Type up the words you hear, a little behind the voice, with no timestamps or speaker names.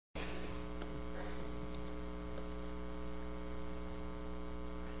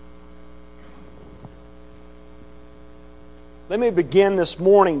Let me begin this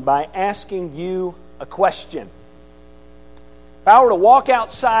morning by asking you a question. If I were to walk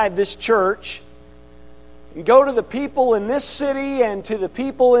outside this church and go to the people in this city and to the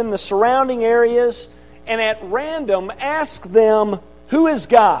people in the surrounding areas and at random ask them, who is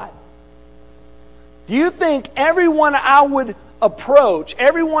God? Do you think everyone I would approach,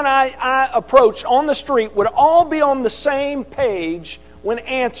 everyone I approached on the street would all be on the same page when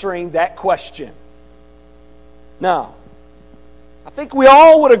answering that question? No. I think we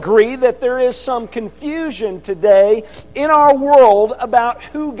all would agree that there is some confusion today in our world about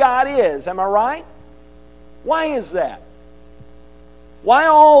who God is. Am I right? Why is that? Why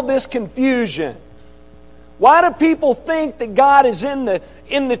all this confusion? Why do people think that God is in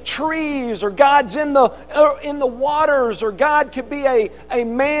the trees, or God's in the waters, or God could be a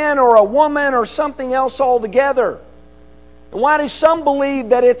man or a woman or something else altogether? And why do some believe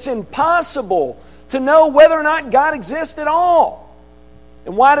that it's impossible to know whether or not God exists at all?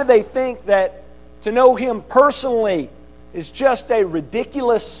 And why do they think that to know Him personally is just a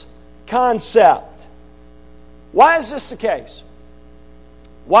ridiculous concept? Why is this the case?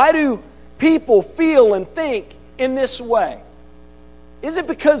 Why do people feel and think in this way? Is it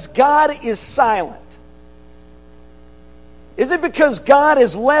because God is silent? Is it because God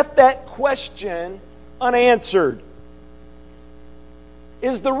has left that question unanswered?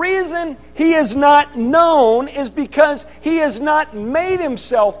 Is the reason He is not known is because He has not made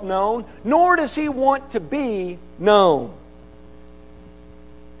Himself known, nor does He want to be known?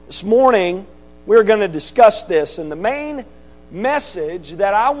 This morning, we're going to discuss this, and the main message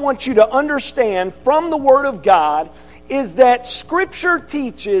that I want you to understand from the Word of God is that Scripture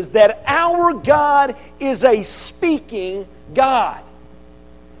teaches that our God is a speaking God.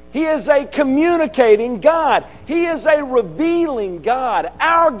 He is a communicating God. He is a revealing God.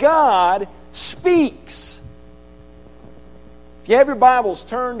 Our God speaks. If you have your Bibles,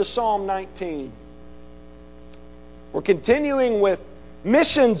 turn to Psalm 19. We're continuing with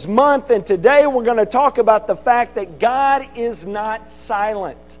Missions Month, and today we're going to talk about the fact that God is not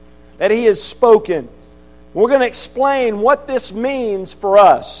silent, that He has spoken. We're going to explain what this means for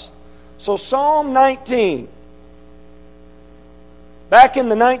us. So Psalm 19. Back in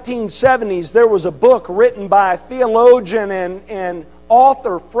the 1970s, there was a book written by a theologian and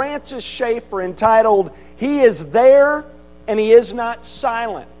author, Francis Schaeffer, entitled, He is There and He is Not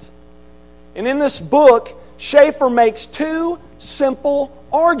Silent. And in this book, Schaeffer makes two simple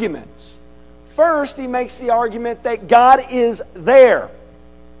arguments. First, he makes the argument that God is there.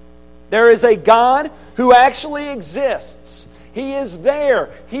 There is a God who actually exists. He is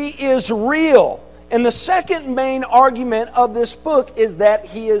there. He is real. And the second main argument of this book is that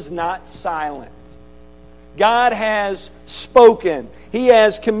He is not silent. God has spoken. He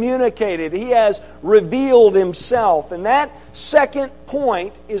has communicated. He has revealed Himself. And that second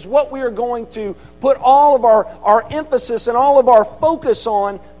point is what we are going to put all of our emphasis and all of our focus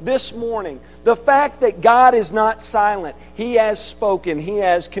on this morning. The fact that God is not silent. He has spoken. He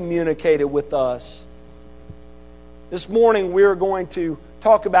has communicated with us. This morning we are going to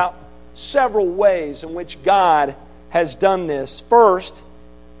talk about several ways in which God has done this. First,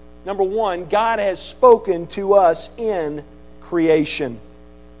 number one, God has spoken to us in creation.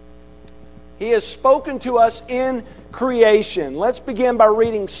 He has spoken to us in creation. Let's begin by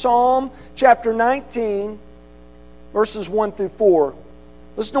reading Psalm chapter 19, verses 1 through 4.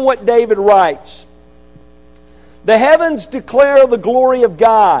 Listen to what David writes. The heavens declare the glory of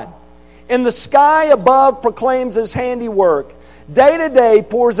God, and the sky above proclaims His handiwork. Day to day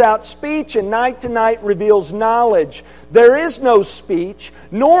pours out speech, and night to night reveals knowledge. There is no speech,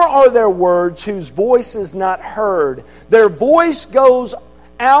 nor are there words whose voice is not heard. Their voice goes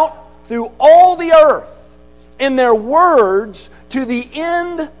out through all the earth, and their words to the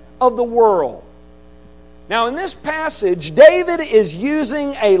end of the world. Now, in this passage, David is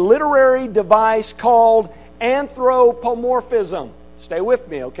using a literary device called anthropomorphism. Stay with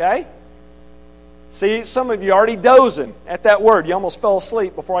me, okay? See, some of you are already dozing at that word. You almost fell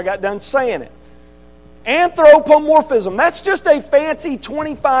asleep before I got done saying it. Anthropomorphism. That's just a fancy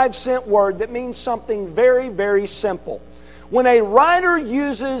 25-cent word that means something very, very simple. When a writer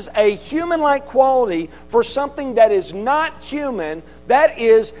uses a human-like quality for something that is not human, that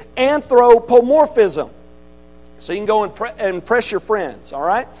is anthropomorphism. So you can go and impress your friends, all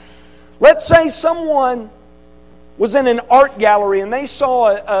right? Let's say someone was in an art gallery and they saw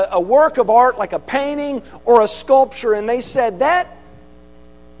a work of art like a painting or a sculpture, and they said, that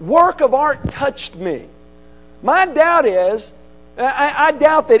work of art touched me. My doubt is, I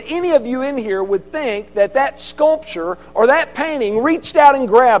doubt that any of you in here would think that that sculpture or that painting reached out and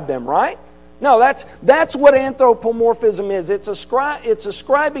grabbed them, right? No, that's what anthropomorphism is. It's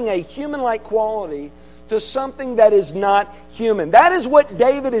ascribing a human-like quality to something that is not human. That is what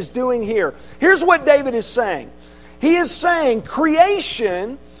David is doing here. Here's what David is saying. He is saying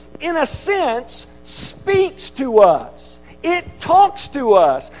creation, in a sense, speaks to us. It talks to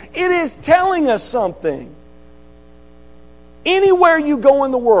us. It is telling us something. Anywhere you go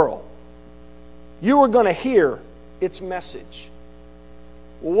in the world, you are going to hear its message.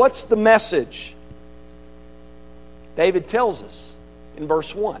 Well, what's the message? David tells us in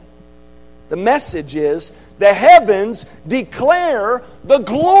verse 1. The message is, the heavens declare the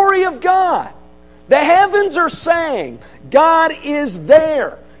glory of God. The heavens are saying, God is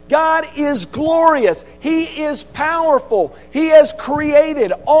there. God is glorious. He is powerful. He has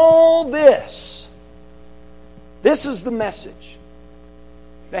created all this. This is the message.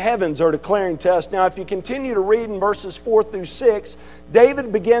 The heavens are declaring to us. Now, if you continue to read in verses 4 through 6,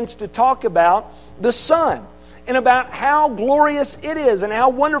 David begins to talk about the sun and about how glorious it is and how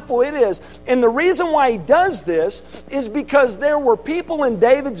wonderful it is. And the reason why he does this is because there were people in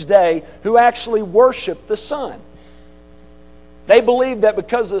David's day who actually worshiped the sun. They believed that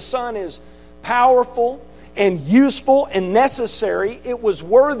because the sun is powerful and useful and necessary, it was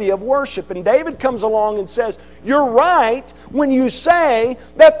worthy of worship. And David comes along and says, you're right when you say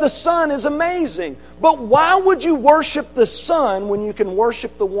that the sun is amazing. But why would you worship the sun when you can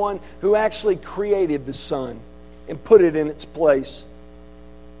worship the one who actually created the sun and put it in its place?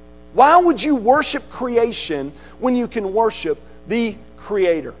 Why would you worship creation when you can worship the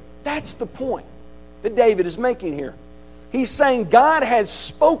Creator? That's the point that David is making here. He's saying God has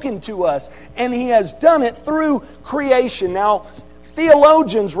spoken to us, and He has done it through creation. Now,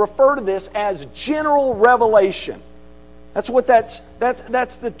 theologians refer to this as general revelation. That's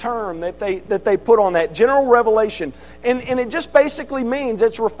the term that they put on that, general revelation. And it just basically means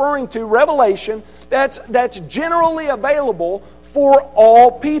it's referring to revelation that's generally available for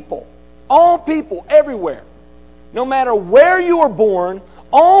all people. All people everywhere. No matter where you are born,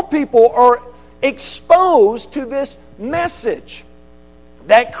 all people are exposed to this message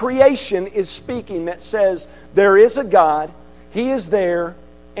that creation is speaking, that says there is a God, He is there,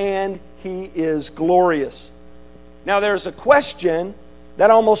 and He is glorious. Now there's a question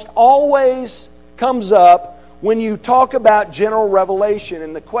that almost always comes up when you talk about general revelation,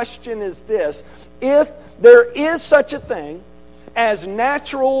 and the question is this: if there is such a thing as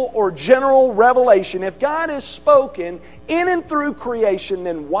natural or general revelation, if God has spoken in and through creation,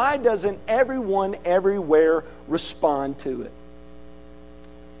 then why doesn't everyone everywhere respond to it?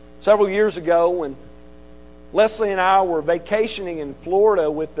 Several years ago, when Leslie and I were vacationing in Florida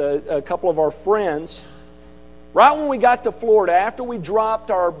with a couple of our friends, right when we got to Florida, after we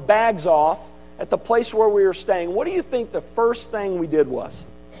dropped our bags off at the place where we were staying, what do you think the first thing we did was?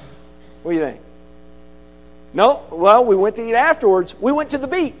 What do you think? No, well, we went to eat afterwards. We went to the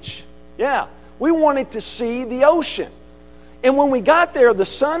beach. Yeah, we wanted to see the ocean. And when we got there, the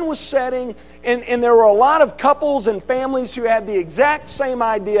sun was setting, and there were a lot of couples and families who had the exact same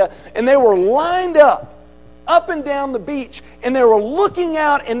idea, and they were lined up and down the beach, and they were looking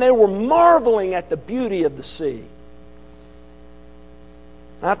out, and they were marveling at the beauty of the sea.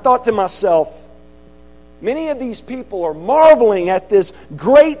 And I thought to myself, many of these people are marveling at this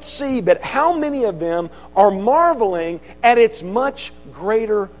great sea, but how many of them are marveling at its much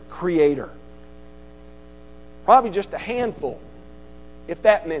greater Creator? Probably just a handful, if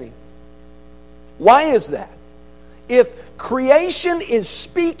that many. Why is that? If creation is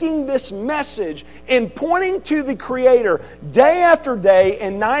speaking this message and pointing to the Creator day after day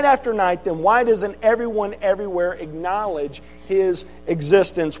and night after night, then why doesn't everyone everywhere acknowledge His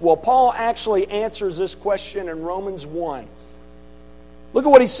existence? Well, Paul actually answers this question in Romans 1. Look at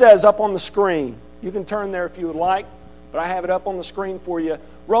what he says up on the screen. You can turn there if you would like, but I have it up on the screen for you.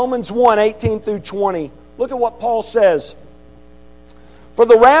 Romans 1, 18 through 20. Look at what Paul says. For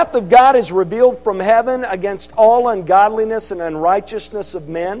the wrath of God is revealed from heaven against all ungodliness and unrighteousness of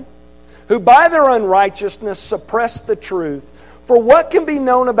men, who by their unrighteousness suppress the truth. For what can be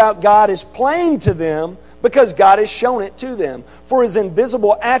known about God is plain to them, because God has shown it to them. For His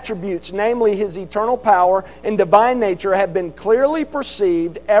invisible attributes, namely His eternal power and divine nature, have been clearly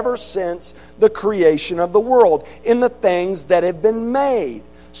perceived ever since the creation of the world in the things that have been made.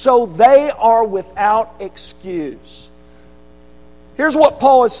 So they are without excuse. Here's what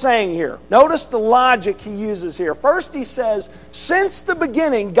Paul is saying here. Notice the logic he uses here. First he says, since the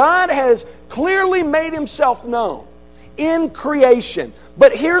beginning, God has clearly made Himself known in creation.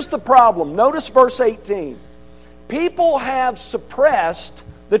 But here's the problem. Notice verse 18. People have suppressed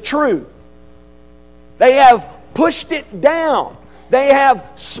the truth. They have pushed it down. They have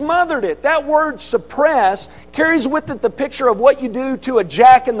smothered it. That word suppress carries with it the picture of what you do to a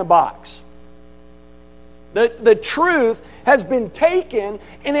jack-in-the-box. The truth has been taken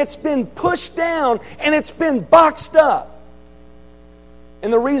and it's been pushed down and it's been boxed up.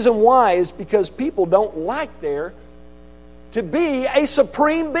 And the reason why is because people don't like there to be a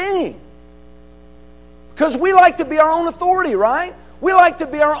supreme being. Because we like to be our own authority, right? We like to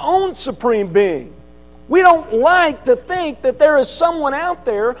be our own supreme being. We don't like to think that there is someone out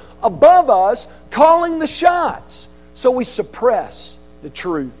there above us calling the shots. So we suppress the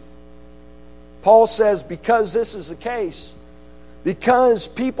truth. Paul says because this is the case, because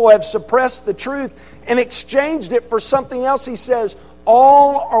people have suppressed the truth and exchanged it for something else, he says,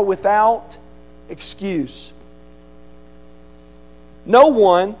 all are without excuse. No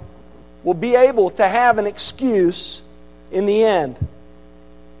one will be able to have an excuse in the end.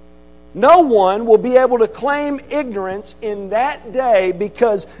 No one will be able to claim ignorance in that day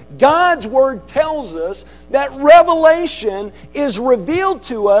because God's Word tells us that revelation is revealed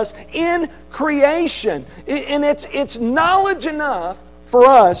to us in creation. And it's knowledge enough for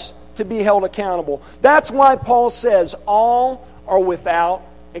us to be held accountable. That's why Paul says all are without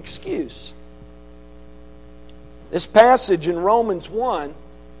excuse. This passage in Romans 1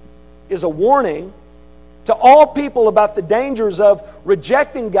 is a warning to all people about the dangers of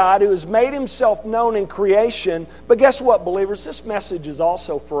rejecting God who has made Himself known in creation. But guess what, believers? This message is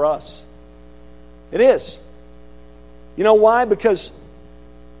also for us. It is. You know why? Because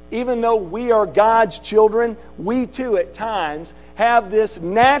even though we are God's children, we too at times have this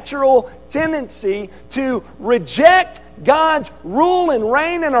natural tendency to reject God's rule and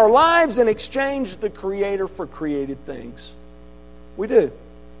reign in our lives and exchange the Creator for created things. We do.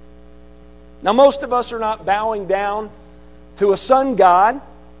 Now, most of us are not bowing down to a sun god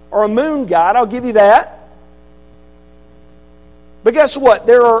or a moon god. I'll give you that. But guess what?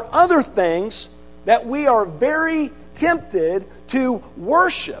 There are other things that we are very tempted to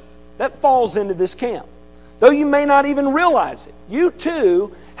worship that falls into this camp. Though you may not even realize it. You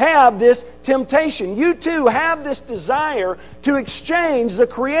too have this temptation. You too have this desire to exchange the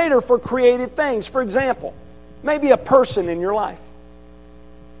Creator for created things. For example, maybe a person in your life.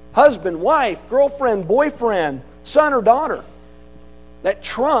 Husband, wife, girlfriend, boyfriend, son or daughter. That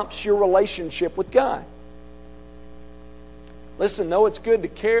trumps your relationship with God. Listen, though it's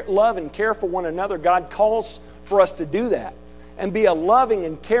good to love and care for one another, God calls for us to do that. And be a loving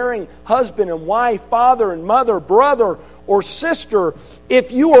and caring husband and wife, father and mother, brother or sister.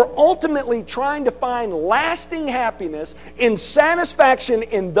 If you are ultimately trying to find lasting happiness and satisfaction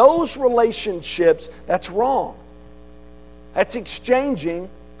in those relationships, that's wrong. That's exchanging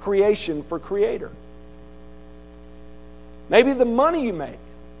creation for Creator. Maybe the money you make,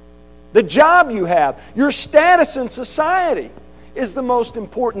 the job you have, your status in society is the most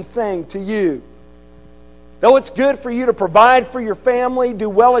important thing to you. Though it's good for you to provide for your family, do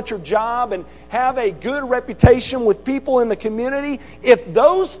well at your job, and have a good reputation with people in the community, if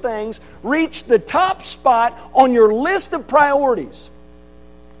those things reach the top spot on your list of priorities,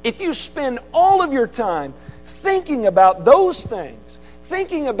 if you spend all of your time thinking about those things,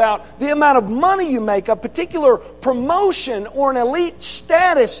 thinking about the amount of money you make, a particular promotion or an elite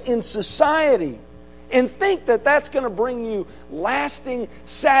status in society, and think that that's going to bring you lasting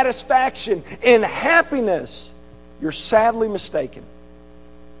satisfaction and happiness, you're sadly mistaken.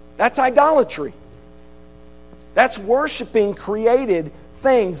 That's idolatry. That's worshiping created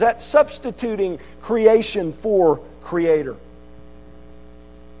things. That's substituting creation for Creator.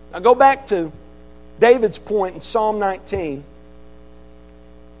 Now go back to David's point in Psalm 19.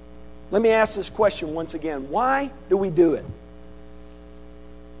 Let me ask this question once again. Why do we do it?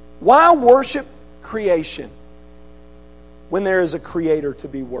 Why worship creation when there is a Creator to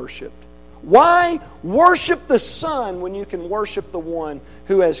be worshiped? Why worship the sun when you can worship the one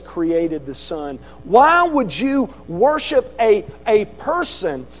who has created the sun? Why would you worship a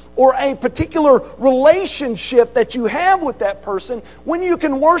person or a particular relationship that you have with that person when you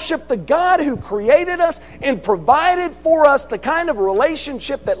can worship the God who created us and provided for us the kind of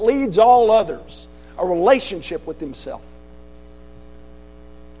relationship that leads all others, a relationship with Himself?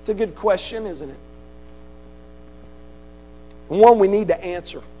 It's a good question, isn't it? And one we need to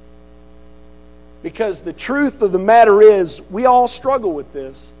answer. Because the truth of the matter is, we all struggle with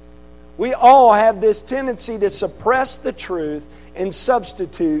this. We all have this tendency to suppress the truth and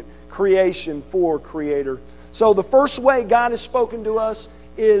substitute creation for Creator. So the first way God has spoken to us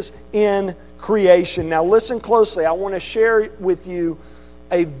is in creation. Now listen closely. I want to share with you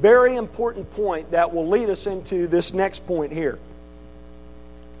a very important point that will lead us into this next point here.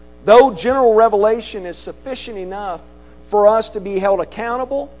 Though general revelation is sufficient enough for us to be held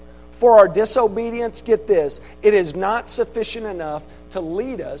accountable for our disobedience, get this, it is not sufficient enough to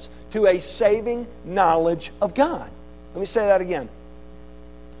lead us to a saving knowledge of God. Let me say that again.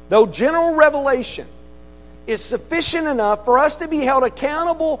 Though general revelation is sufficient enough for us to be held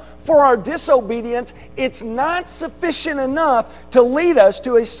accountable for our disobedience, it's not sufficient enough to lead us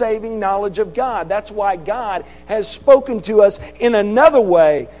to a saving knowledge of God. That's why God has spoken to us in another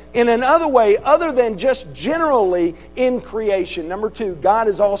way other than just generally in creation. Number two, God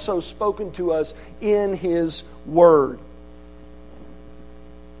has also spoken to us in His Word.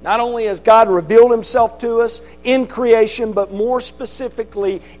 Not only has God revealed Himself to us in creation, but more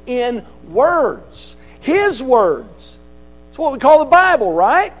specifically in words. His words. It's what we call the Bible,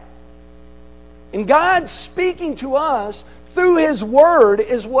 right? And God speaking to us through His Word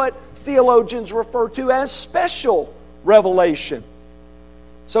is what theologians refer to as special revelation.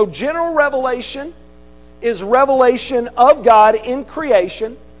 So general revelation is revelation of God in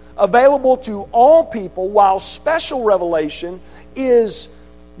creation, available to all people, while special revelation is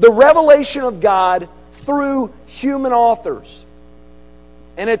the revelation of God through human authors.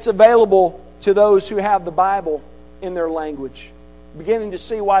 And it's available to those who have the Bible in their language. Beginning to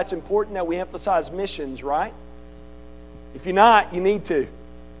see why it's important that we emphasize missions, right? If you're not, you need to.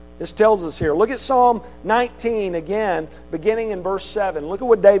 This tells us here. Look at Psalm 19 again, beginning in verse 7. Look at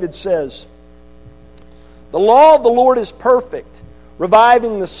what David says. The law of the Lord is perfect,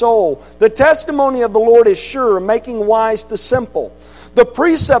 reviving the soul. The testimony of the Lord is sure, making wise the simple. The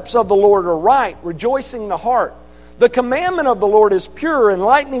precepts of the Lord are right, rejoicing the heart. The commandment of the Lord is pure,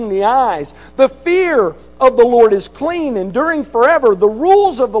 enlightening the eyes. The fear of the Lord is clean, enduring forever. The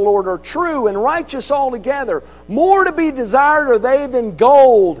rules of the Lord are true and righteous altogether. More to be desired are they than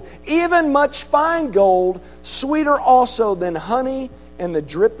gold, even much fine gold, sweeter also than honey and the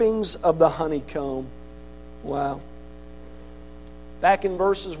drippings of the honeycomb. Wow. Back in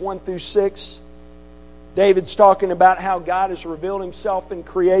verses 1 through 6, David's talking about how God has revealed Himself in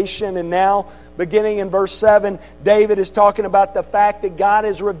creation, and now, beginning in verse 7, David is talking about the fact that God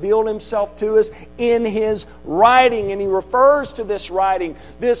has revealed Himself to us in His writing, and he refers to this writing,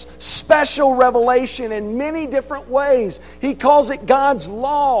 this special revelation, in many different ways. He calls it God's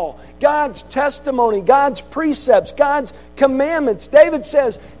law, God's testimony, God's precepts, God's commandments. David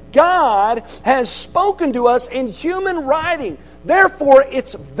says, God has spoken to us in human writing, therefore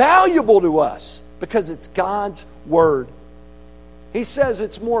it's valuable to us. Because it's God's Word. He says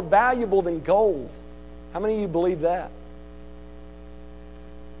it's more valuable than gold. How many of you believe that?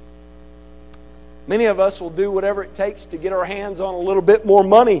 Many of us will do whatever it takes to get our hands on a little bit more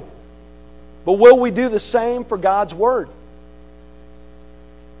money. But will we do the same for God's Word?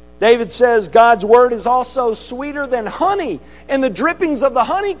 David says God's Word is also sweeter than honey and the drippings of the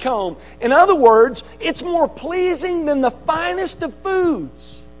honeycomb. In other words, it's more pleasing than the finest of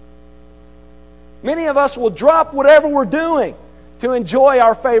foods. Many of us will drop whatever we're doing to enjoy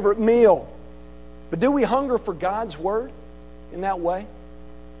our favorite meal. But do we hunger for God's Word in that way?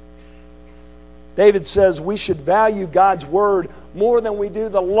 David says we should value God's Word more than we do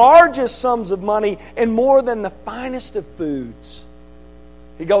the largest sums of money and more than the finest of foods.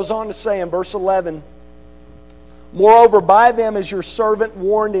 He goes on to say in verse 11, moreover, by them is your servant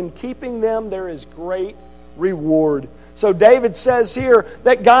warned, in keeping them there is great reward. So David says here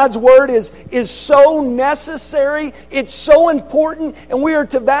that God's Word is so necessary, it's so important, and we are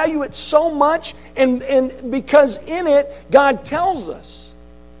to value it so much, and because in it, God tells us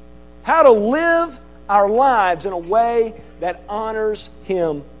how to live our lives in a way that honors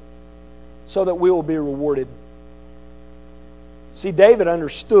Him so that we will be rewarded. See, David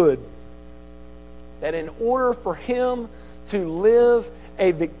understood that in order for him to live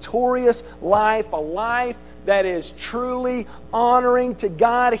a victorious life, a life that is truly honoring to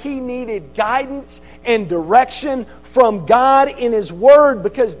God, he needed guidance and direction from God in His Word,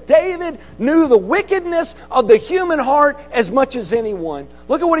 because David knew the wickedness of the human heart as much as anyone.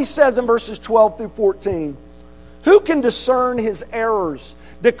 Look at what he says in verses 12 through 14. Who can discern his errors?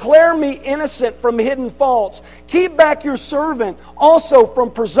 Declare me innocent from hidden faults. Keep back your servant also from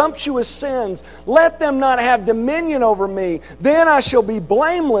presumptuous sins. Let them not have dominion over me. Then I shall be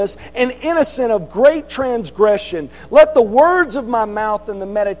blameless and innocent of great transgression. Let the words of my mouth and the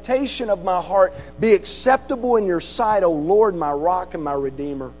meditation of my heart be acceptable in your sight, O Lord, my rock and my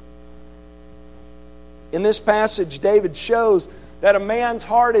redeemer. In this passage, David shows that a man's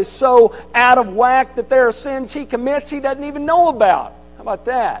heart is so out of whack that there are sins he commits he doesn't even know about. How about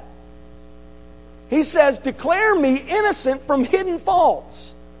that? He says, declare me innocent from hidden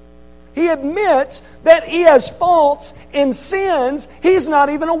faults. He admits that he has faults and sins he's not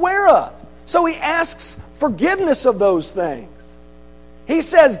even aware of. So he asks forgiveness of those things. He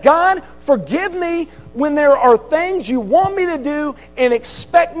says, God, forgive me when there are things you want me to do and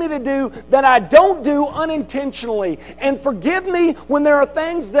expect me to do that I don't do unintentionally. And forgive me when there are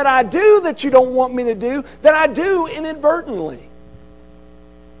things that I do that you don't want me to do that I do inadvertently.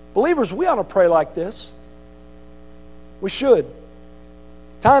 Believers, we ought to pray like this. We should.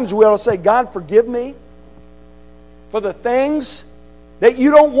 Times we ought to say, God, forgive me for the things that you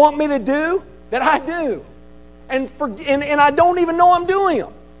don't want me to do that I do. And I don't even know I'm doing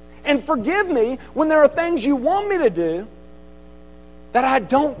them. And forgive me when there are things you want me to do that I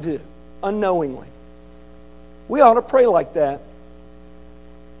don't do unknowingly. We ought to pray like that.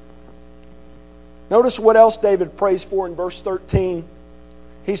 Notice what else David prays for in verse 13.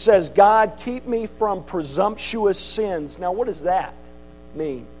 He says, God, keep me from presumptuous sins. Now, what does that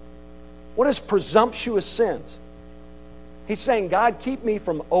mean? What is presumptuous sins? He's saying, God, keep me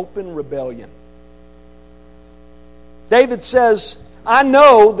from open rebellion. David says, I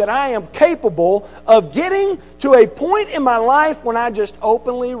know that I am capable of getting to a point in my life when I just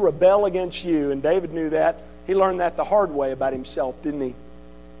openly rebel against you. And David knew that. He learned that the hard way about himself, didn't he?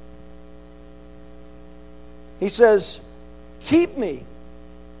 He says, keep me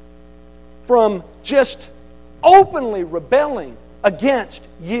from just openly rebelling against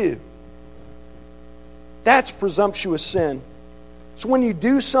you. That's presumptuous sin. It's when you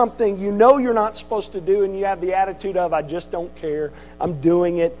do something you know you're not supposed to do and you have the attitude of, I just don't care. I'm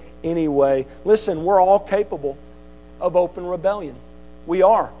doing it anyway. Listen, we're all capable of open rebellion. We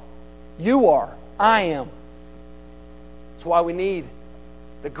are. You are. I am. That's why we need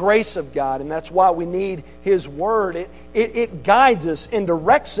the grace of God, and that's why we need His Word. It guides us and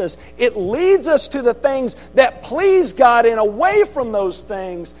directs us. It leads us to the things that please God and away from those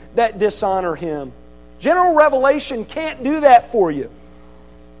things that dishonor Him. General revelation can't do that for you.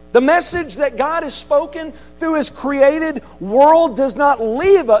 The message that God has spoken through His created world does not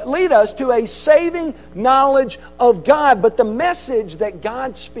lead us to a saving knowledge of God, but the message that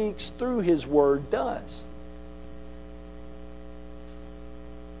God speaks through His Word does.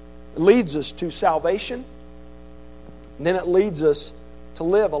 It leads us to salvation, and then it leads us to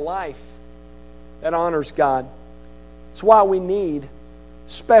live a life that honors God. That's why we need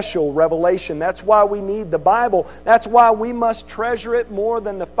special revelation. That's why we need the Bible. That's why we must treasure it more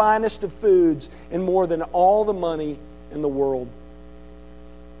than the finest of foods and more than all the money in the world.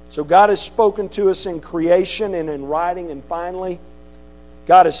 So God has spoken to us in creation and in writing, and finally,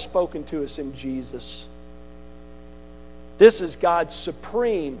 God has spoken to us in Jesus. This is God's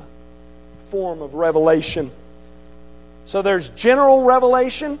supreme form of revelation. So there's general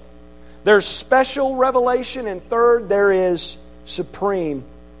revelation, there's special revelation, and third, there is supreme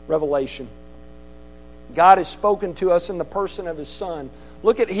revelation. God has spoken to us in the person of His Son.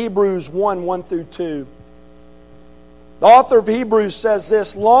 Look at Hebrews 1 through 2. The author of Hebrews says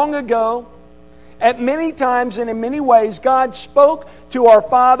this, long ago, at many times and in many ways, God spoke to our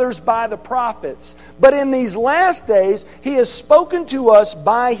fathers by the prophets. But in these last days, He has spoken to us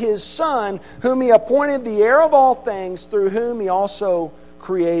by His Son, whom He appointed the heir of all things, through whom He also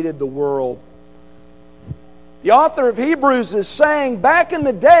created the world. The author of Hebrews is saying, back in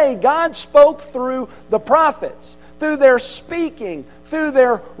the day, God spoke through the prophets, through their speaking, through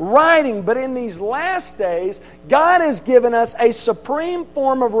their writing. But in these last days, God has given us a supreme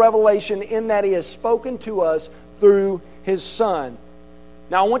form of revelation in that He has spoken to us through His Son.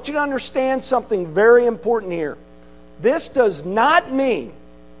 Now, I want you to understand something very important here. This does not mean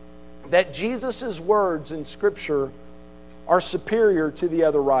that Jesus' words in Scripture are superior to the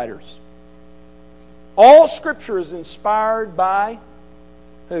other writers. All Scripture is inspired by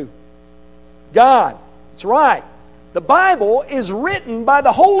who? God. That's right. The Bible is written by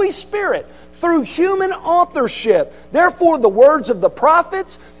the Holy Spirit through human authorship. Therefore, the words of the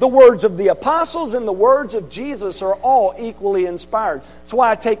prophets, the words of the apostles, and the words of Jesus are all equally inspired. That's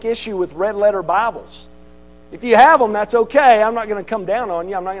why I take issue with red letter Bibles. If you have them, that's okay. I'm not going to come down on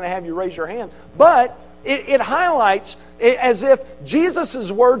you. I'm not going to have you raise your hand. But it highlights it as if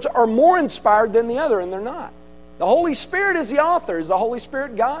Jesus' words are more inspired than the other, and they're not. The Holy Spirit is the author. Is the Holy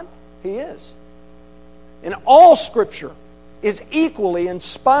Spirit God? He is. And all Scripture is equally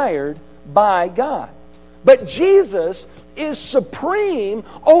inspired by God. But Jesus is supreme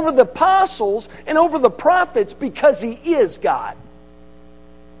over the apostles and over the prophets because He is God.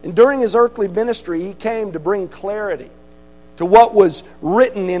 And during His earthly ministry, He came to bring clarity to what was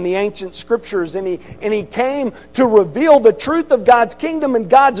written in the ancient Scriptures, and he came to reveal the truth of God's kingdom and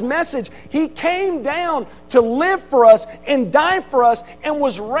God's message. He came down to live for us and die for us and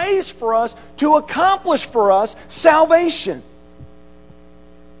was raised for us to accomplish for us salvation.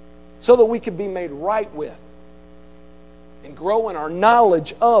 so that we could be made right with and grow in our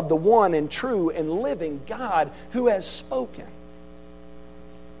knowledge of the one and true and living God who has spoken.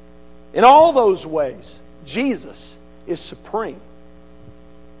 In all those ways, Jesus is supreme.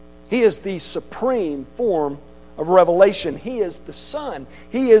 He is the supreme form of revelation. He is the Son.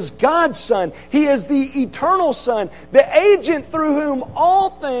 He is God's Son. He is the eternal Son, the agent through whom all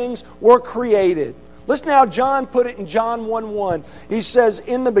things were created. Listen how John put it in John 1:1. He says,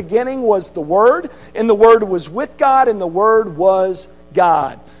 "In the beginning was the Word, and the Word was with God, and the Word was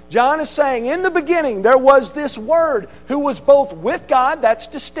God." John is saying, in the beginning there was this Word who was both with God, that's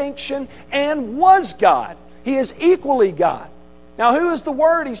distinction, and was God. He is equally God. Now, who is the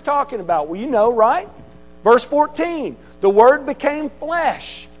Word he's talking about? Well, you know, right? Verse 14, the Word became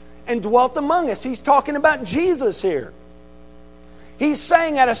flesh and dwelt among us. He's talking about Jesus here. He's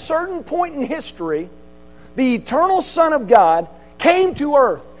saying at a certain point in history, the eternal Son of God came to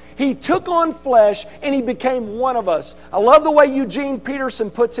earth. He took on flesh and He became one of us. I love the way Eugene Peterson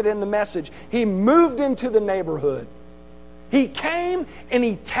puts it in the Message. He moved into the neighborhood. He came and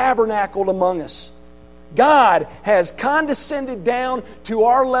He tabernacled among us. God has condescended down to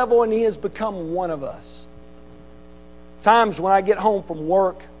our level and He has become one of us. Times when I get home from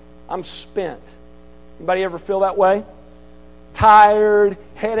work, I'm spent. Anybody ever feel that way? Tired,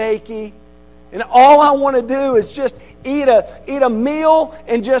 headachy, and all I want to do is just eat a meal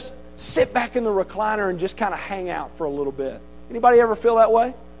and just sit back in the recliner and just kind of hang out for a little bit. Anybody ever feel that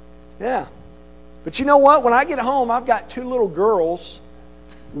way? Yeah. But you know what? When I get home, I've got 2 little girls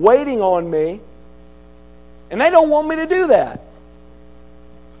waiting on me, and they don't want me to do that.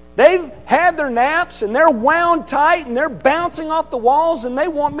 They've had their naps, and they're wound tight, and they're bouncing off the walls, and they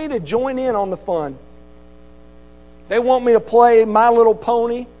want me to join in on the fun. They want me to play My Little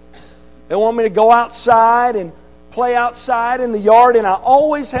Pony. They want me to go outside and play outside in the yard, and I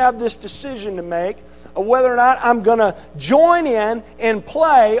always have this decision to make of whether or not I'm going to join in and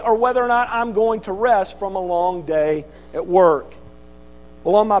play or whether or not I'm going to rest from a long day at work.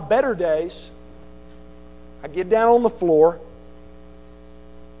 Well, on my better days, I get down on the floor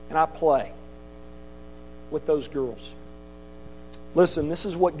and I play with those girls. Listen, this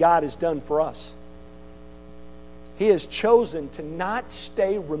is what God has done for us. He has chosen to not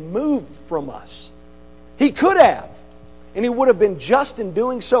stay removed from us. He could have, and He would have been just in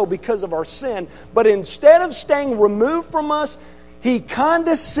doing so because of our sin. But instead of staying removed from us, He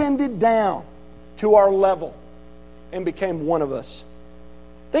condescended down to our level and became one of us.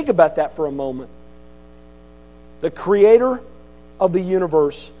 Think about that for a moment. The Creator of the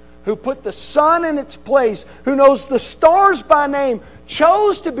universe, who put the sun in its place, who knows the stars by name,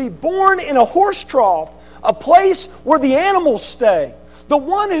 chose to be born in a horse trough, a place where the animals stay. The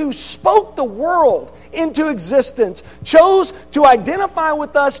one who spoke the world into existence chose to identify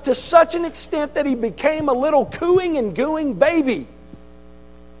with us to such an extent that He became a little cooing and gooing baby.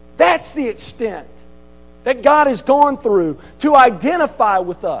 That's the extent that God has gone through to identify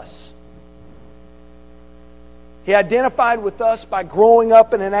with us. He identified with us by growing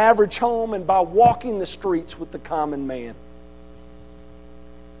up in an average home and by walking the streets with the common man.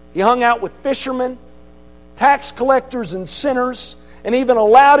 He hung out with fishermen, tax collectors, and sinners, and even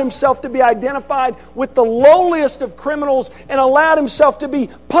allowed Himself to be identified with the lowliest of criminals and allowed Himself to be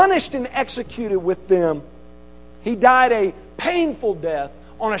punished and executed with them. He died a painful death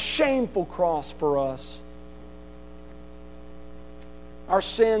on a shameful cross for us. Our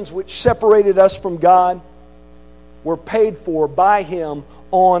sins, which separated us from God, were paid for by Him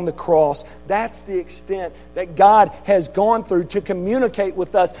on the cross. That's the extent that God has gone through to communicate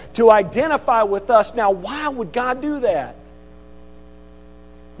with us, to identify with us. Now, why would God do that?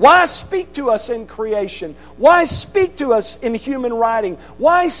 Why speak to us in creation? Why speak to us in human writing?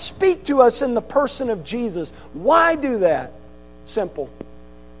 Why speak to us in the person of Jesus? Why do that? Simple.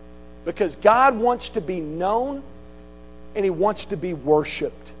 Because God wants to be known and He wants to be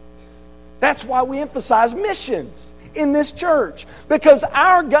worshiped. That's why we emphasize missions in this church. Because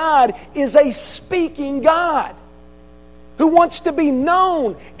our God is a speaking God who wants to be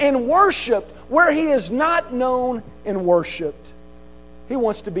known and worshiped where He is not known and worshiped. He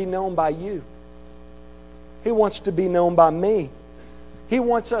wants to be known by you. He wants to be known by me. He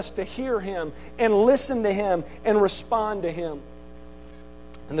wants us to hear Him and listen to Him and respond to Him.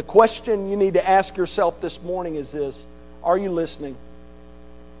 And the question you need to ask yourself this morning is this: are you listening?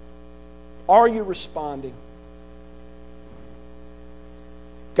 Are you responding?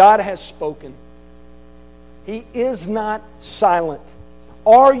 God has spoken. He is not silent.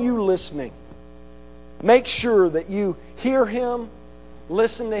 Are you listening? Make sure that you hear Him,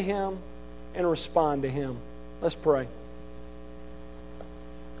 listen to Him, and respond to Him. Let's pray.